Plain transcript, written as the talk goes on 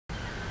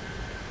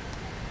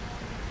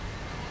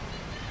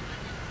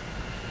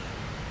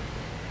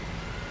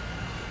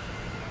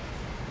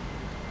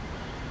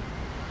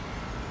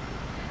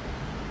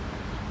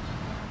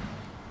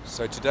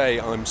So today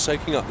I'm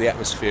soaking up the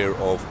atmosphere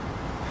of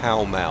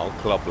Pall Mall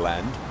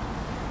Clubland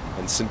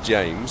and St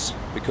James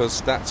because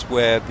that's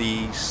where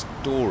the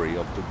story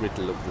of the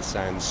Riddle of the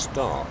Sand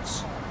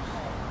starts.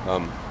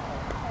 I've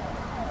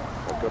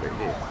got it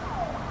here.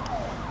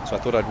 So I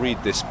thought I'd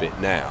read this bit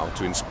now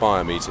to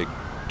inspire me to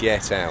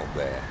get out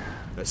there.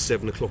 At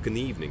 7 o'clock in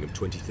the evening of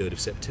 23rd of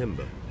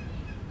September,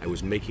 I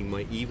was making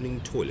my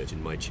evening toilet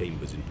in my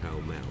chambers in Pall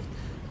Mall.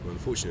 Well,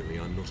 unfortunately,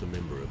 I'm not a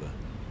member of a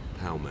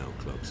Pall Mall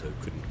club, so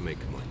couldn't make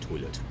my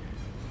toilet.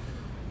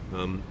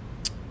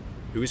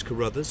 Who is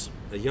Carruthers?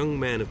 A young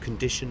man of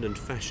condition and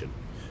fashion,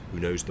 who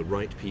knows the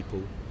right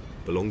people,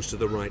 belongs to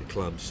the right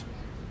clubs,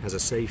 has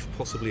a safe,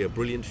 possibly a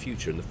brilliant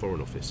future in the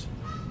Foreign Office,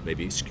 may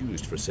be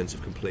excused for a sense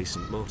of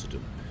complacent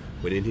martyrdom,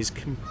 when in his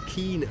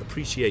keen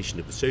appreciation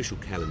of the social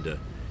calendar,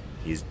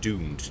 he is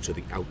doomed to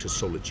the outer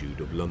solitude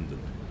of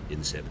London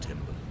in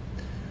September.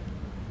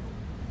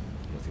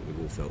 I think we've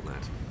all felt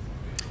that.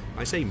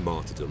 I say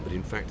martyrdom, but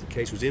in fact the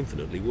case was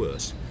infinitely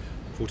worse.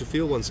 For to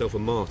feel oneself a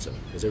martyr,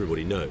 as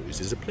everybody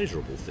knows, is a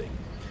pleasurable thing.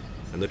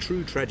 And the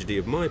true tragedy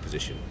of my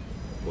position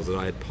was that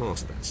I had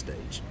passed that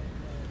stage.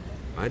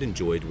 I had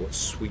enjoyed what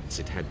sweets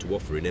it had to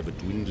offer in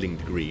ever-dwindling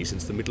degree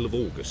since the middle of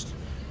August,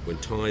 when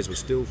ties were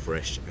still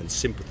fresh and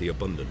sympathy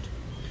abundant.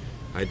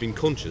 I had been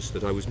conscious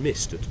that I was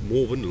missed at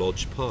Morven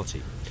Lodge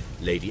party.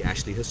 Lady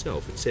Ashley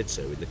herself had said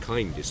so in the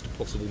kindest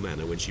possible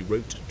manner when she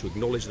wrote to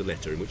acknowledge the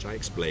letter in which I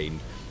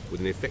explained, with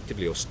an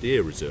effectively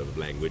austere reserve of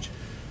language,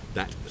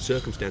 that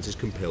circumstances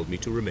compelled me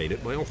to remain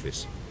at my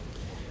office.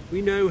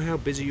 "We know how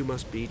busy you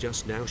must be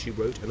just now," she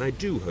wrote, "and I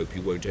do hope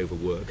you won't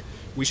overwork.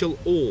 We shall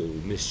all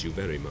miss you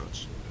very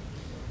much."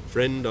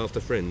 Friend after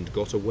friend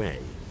got away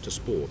to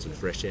sport and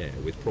fresh air,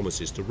 with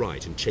promises to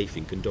write and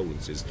chafing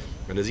condolences,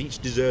 and as each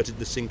deserted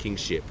the sinking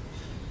ship,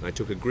 I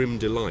took a grim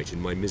delight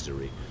in my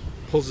misery,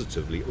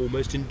 positively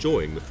almost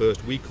enjoying the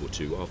first week or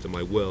two after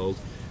my world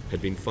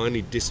had been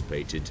finally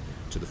dissipated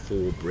to the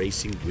four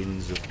bracing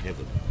winds of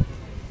heaven.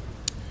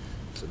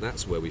 So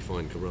that's where we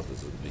find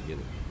Carruthers at the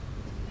beginning.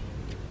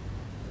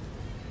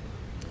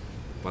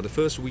 By the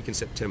first week in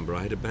September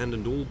I had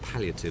abandoned all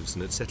palliatives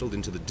and had settled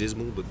into the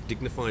dismal but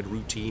dignified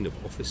routine of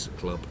office,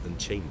 club and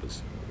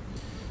chambers.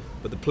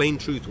 But the plain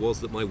truth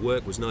was that my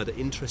work was neither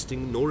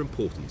interesting nor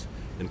important,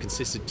 and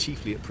consisted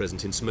chiefly at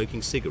present in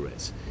smoking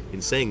cigarettes,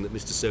 in saying that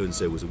Mr.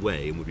 So-and-so was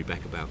away and would be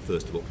back about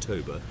 1st of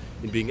October,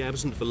 in being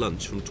absent for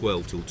lunch from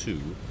 12 till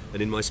 2,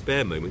 and in my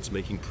spare moments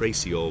making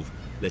précis of,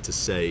 let us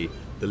say,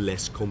 the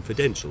less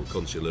confidential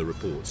consular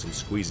reports and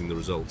squeezing the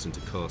results into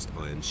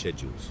cast-iron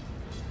schedules.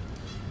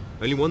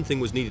 Only one thing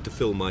was needed to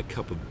fill my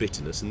cup of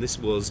bitterness, and this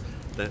was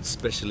that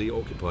specially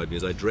occupied me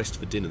as I dressed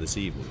for dinner this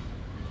evening.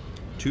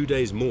 2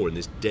 days more in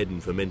this dead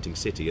and fermenting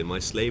city and my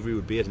slavery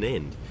would be at an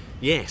end.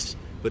 Yes,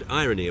 but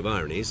irony of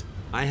ironies,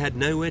 I had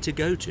nowhere to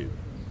go to.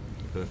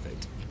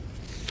 Perfect.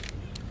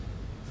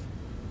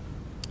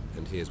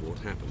 And here's what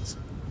happens.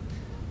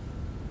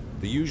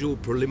 The usual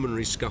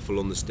preliminary scuffle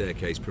on the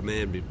staircase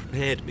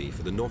prepared me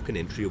for the knock and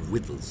entry of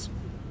Withers.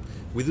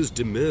 Withers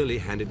demurely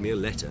handed me a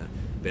letter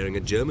bearing a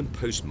German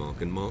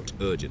postmark and marked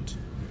urgent.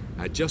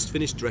 I had just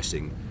finished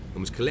dressing and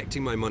was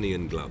collecting my money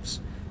and gloves.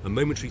 A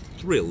momentary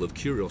thrill of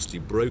curiosity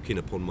broke in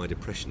upon my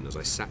depression as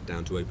I sat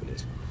down to open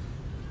it.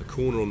 A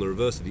corner on the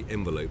reverse of the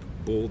envelope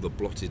bore the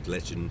blotted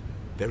legend,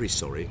 "Very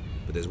sorry,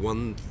 but there's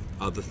one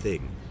other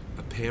thing.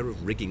 A pair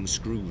of rigging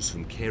screws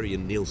from Carey &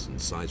 Nielsen,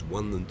 size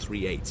 1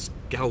 3/8,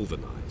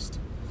 galvanised."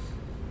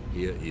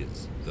 Here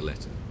is the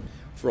letter.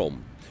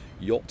 From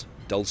Yacht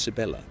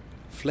Dulcibella,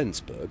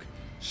 Flensburg,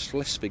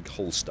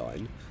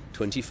 Schleswig-Holstein,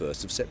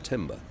 21st of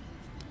September.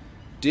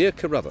 Dear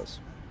Carruthers,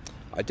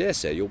 I dare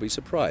say you'll be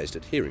surprised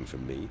at hearing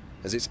from me,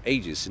 as it's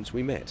ages since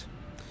we met.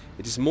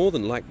 It is more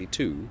than likely,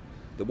 too,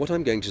 that what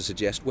I'm going to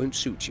suggest won't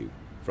suit you,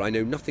 for I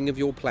know nothing of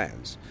your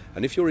plans,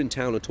 and if you're in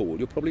town at all,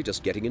 you're probably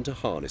just getting into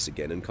harness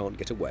again and can't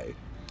get away.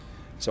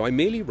 So I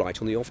merely write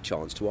on the off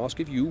chance to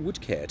ask if you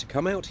would care to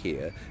come out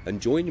here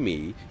and join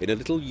me in a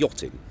little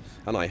yachting,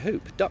 and I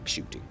hope duck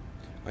shooting.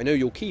 I know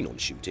you're keen on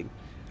shooting,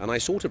 and I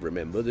sort of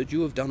remember that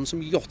you have done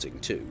some yachting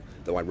too,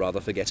 though I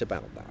rather forget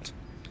about that.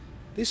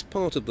 This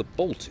part of the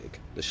Baltic,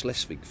 the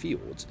Schleswig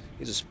Fjords,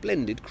 is a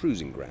splendid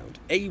cruising ground,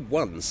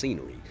 A1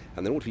 scenery,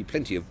 and there ought to be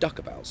plenty of duck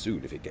about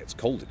soon if it gets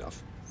cold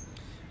enough.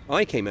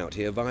 I came out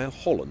here via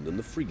Holland and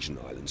the Frisian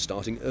Islands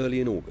starting early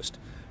in August.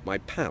 My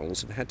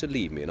pals have had to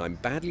leave me and I'm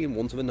badly in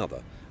want of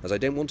another, as I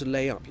don't want to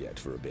lay up yet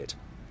for a bit.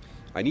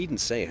 I needn't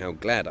say how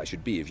glad I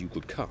should be if you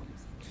could come.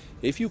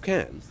 If you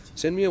can,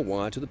 send me a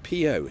wire to the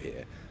PO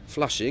here.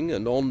 Flushing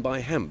and on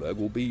by Hamburg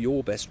will be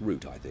your best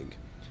route, I think.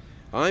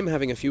 I'm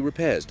having a few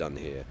repairs done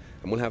here,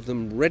 and will have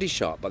them ready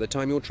sharp by the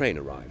time your train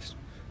arrives.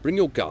 Bring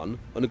your gun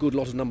and a good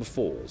lot of number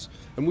 4s,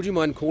 and would you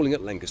mind calling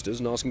at Lancaster's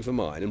and asking for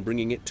mine and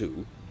bringing it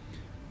too?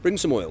 Bring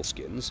some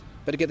oilskins,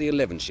 better get the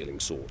 11-shilling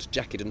sort,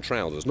 jacket and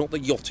trousers, not the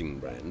yachting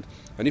brand,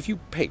 and if you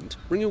paint,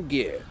 bring your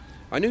gear.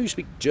 I know you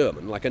speak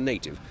German like a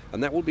native,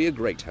 and that will be a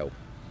great help.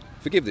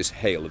 Forgive this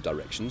hail of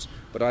directions,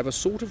 but I have a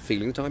sort of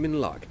feeling that I'm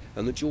in luck,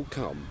 and that you'll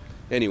come.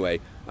 Anyway,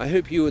 I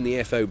hope you and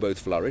the FO both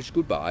flourish.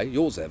 Goodbye,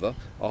 yours ever,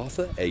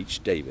 Arthur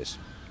H. Davis.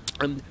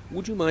 And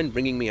would you mind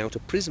bringing me out a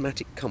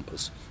prismatic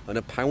compass and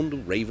a pound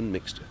of Raven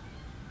mixture?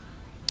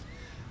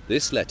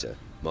 This letter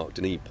marked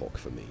an epoch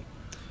for me,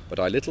 but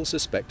I little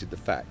suspected the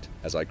fact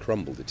as I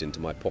crumbled it into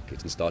my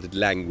pocket and started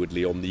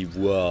languidly on the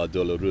voie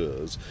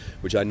douloureuse,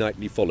 which I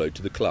nightly followed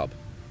to the club.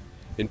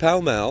 In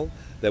Pall Mall,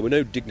 there were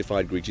no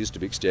dignified greetings to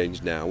be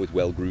exchanged now with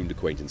well-groomed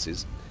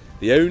acquaintances.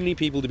 The only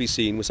people to be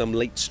seen were some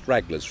late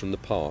stragglers from the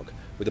park,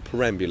 with a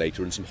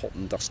perambulator and some hot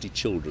and dusty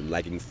children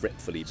lagging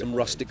fretfully, some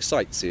rustic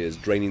sightseers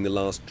draining the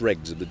last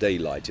dregs of the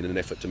daylight in an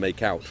effort to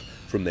make out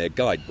from their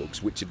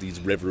guidebooks which of these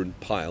reverend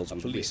piles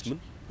was a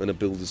policeman and a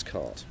builder's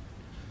cart.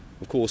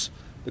 Of course,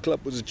 the club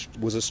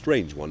was a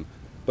strange one,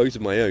 both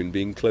of my own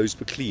being closed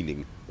for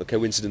cleaning, a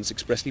coincidence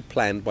expressly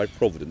planned by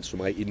Providence for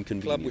my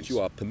inconvenience. The club which you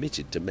are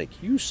permitted to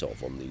make use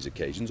of on these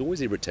occasions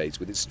always irritates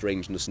with its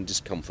strangeness and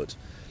discomfort,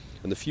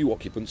 and the few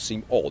occupants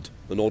seem odd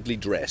and oddly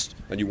dressed,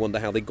 and you wonder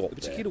how they got there.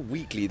 The particular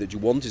weekly that you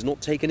want is not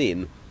taken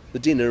in, the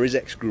dinner is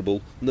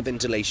execrable, and the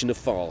ventilation a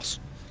farce.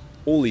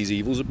 All these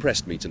evils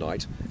oppressed me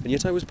tonight, and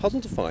yet I was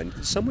puzzled to find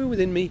that somewhere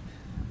within me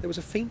there was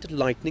a faint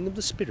lightening of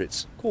the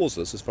spirits,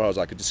 causeless as far as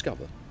I could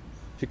discover.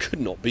 It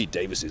could not be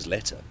Davis's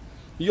letter.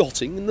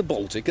 Yachting in the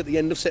Baltic at the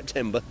end of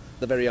September,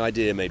 the very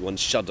idea made one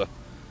shudder.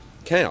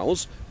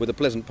 Cows, with a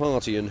pleasant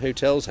party and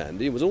hotels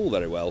handy, was all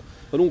very well.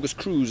 An August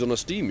cruise on a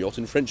steam yacht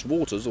in French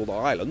waters or the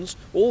islands,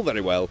 all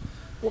very well.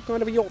 What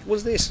kind of a yacht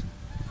was this?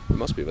 It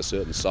must be of a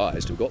certain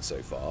size to have got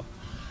so far.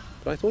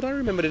 But I thought I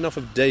remembered enough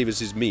of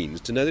Davis's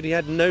means to know that he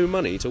had no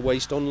money to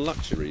waste on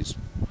luxuries.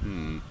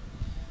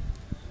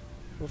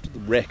 After the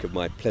wreck of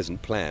my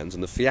pleasant plans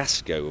and the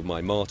fiasco of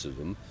my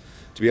martyrdom,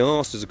 to be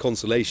asked as a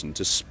consolation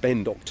to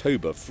spend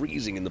October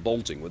freezing in the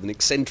Baltic with an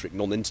eccentric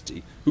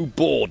nonentity who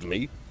bored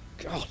me,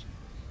 God!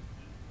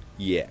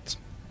 Yet,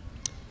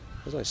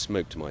 as I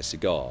smoked my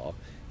cigar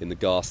in the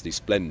ghastly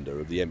splendour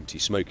of the empty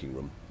smoking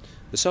room,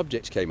 the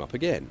subject came up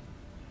again.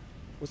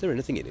 Was there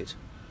anything in it?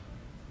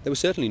 There were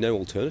certainly no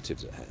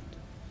alternatives at hand,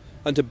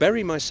 and to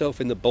bury myself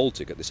in the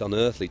Baltic at this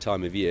unearthly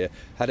time of year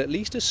had at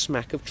least a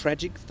smack of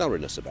tragic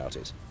thoroughness about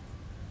it.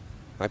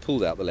 I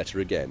pulled out the letter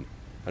again,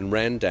 and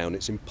ran down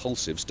its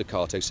impulsive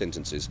staccato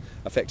sentences,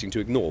 affecting to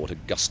ignore what a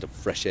gust of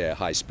fresh air,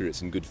 high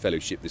spirits and good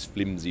fellowship this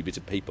flimsy bit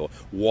of paper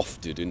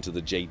wafted into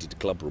the jaded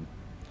clubroom.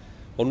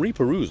 On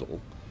reperusal,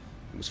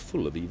 it was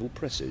full of evil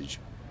presage.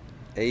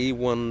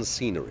 A1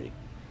 scenery.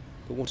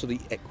 But what are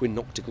the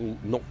equinoctial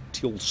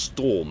noctial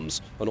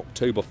storms and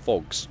October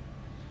fogs?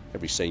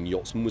 Every sane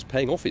yachtsman was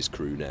paying off his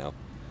crew now.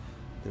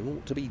 There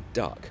ought to be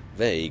duck.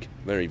 Vague,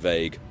 very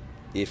vague,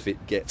 if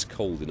it gets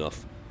cold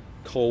enough.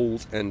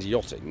 Cold and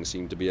yachting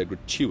seemed to be a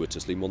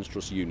gratuitously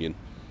monstrous union.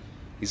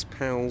 His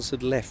pals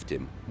had left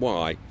him.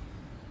 Why?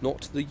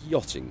 Not the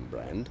yachting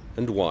brand.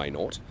 And why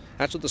not?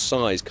 As to the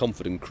size,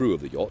 comfort and crew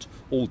of the yacht,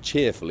 all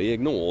cheerfully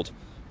ignored.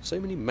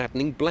 So many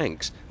maddening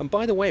blanks. And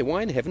by the way,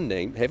 why in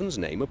heaven's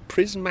name a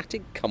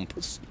prismatic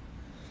compass?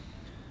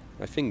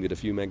 I fingered a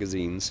few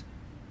magazines.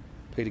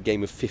 Played a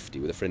game of 50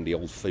 with a friendly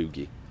old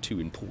fogey, too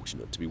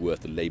importunate to be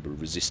worth the labour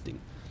of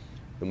resisting,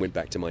 and went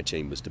back to my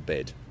chambers to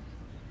bed,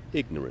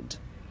 ignorant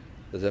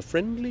that a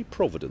friendly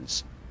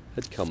Providence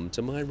had come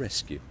to my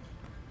rescue.